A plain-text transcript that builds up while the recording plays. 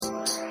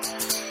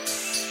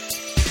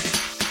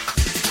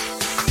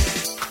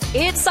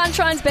It's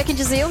Sunshine's Beck and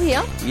Jazeel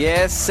here.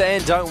 Yes,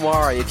 and don't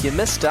worry, if you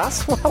missed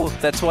us, well,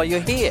 that's why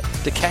you're here,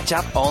 to catch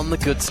up on the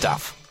good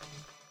stuff.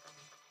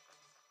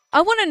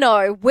 I want to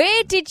know,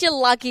 where did your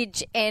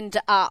luggage end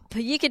up?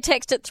 You can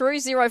text it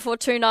through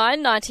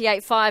 0429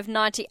 985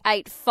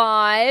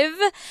 985.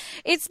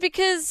 It's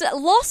because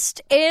lost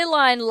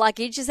airline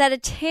luggage is at a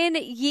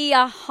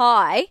 10-year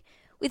high,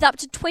 with up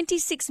to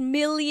 26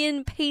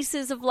 million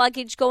pieces of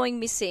luggage going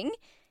missing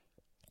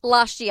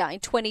last year in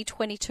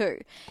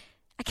 2022.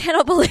 I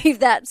cannot believe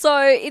that. So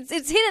it's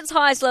hit its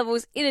highest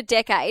levels in a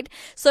decade.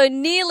 So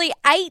nearly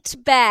 8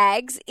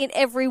 bags in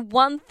every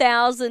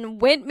 1,000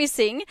 went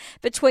missing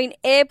between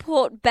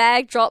airport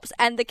bag drops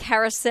and the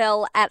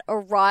carousel at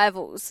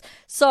arrivals.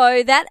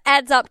 So that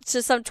adds up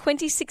to some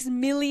 26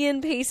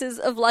 million pieces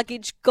of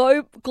luggage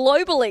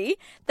globally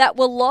that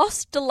were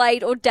lost,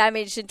 delayed or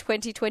damaged in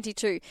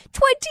 2022.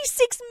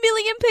 26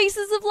 million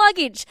pieces of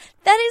luggage.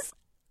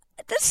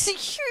 That's a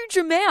huge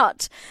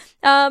amount.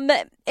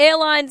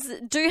 Airlines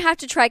do have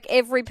to track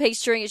every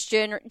piece during its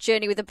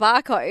journey with a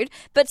barcode,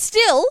 but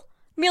still,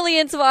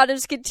 millions of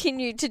items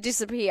continue to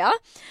disappear.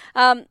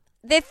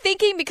 They're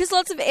thinking, because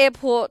lots of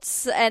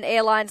airports and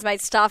airlines made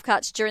staff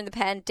cuts during the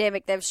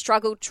pandemic, they've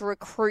struggled to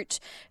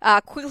recruit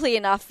quickly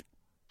enough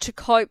to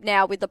cope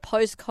now with the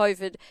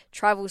post-COVID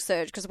travel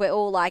surge, because we're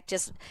all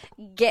just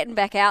getting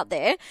back out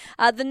there.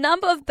 The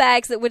number of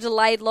bags that were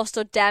delayed, lost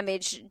or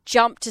damaged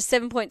jumped to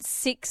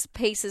 7.6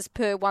 pieces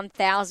per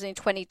 1,000 in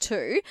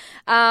 22.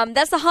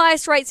 That's the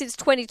highest rate since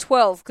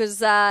 2012, because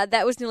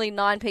that was nearly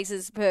 9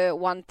 pieces per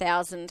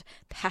 1,000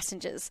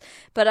 passengers.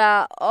 But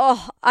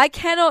I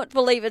cannot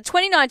believe it.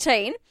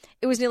 2019,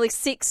 it was nearly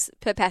 6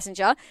 per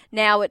passenger.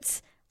 Now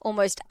it's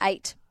almost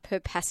 8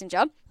 per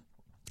passenger.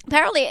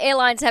 Apparently,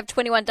 airlines have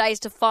 21 days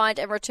to find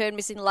and return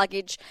missing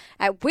luggage,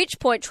 at which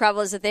point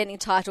travellers are then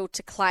entitled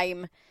to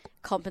claim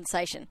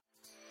compensation.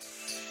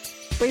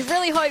 We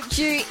really hoped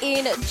you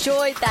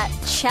enjoyed that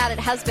chat. It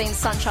has been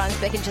Sunshine's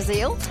Beck and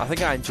Jazeel. I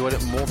think I enjoyed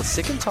it more the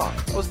second time.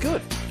 It was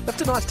good. Left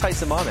a nice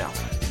taste in my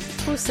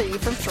mouth. We'll see you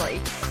from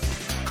 3.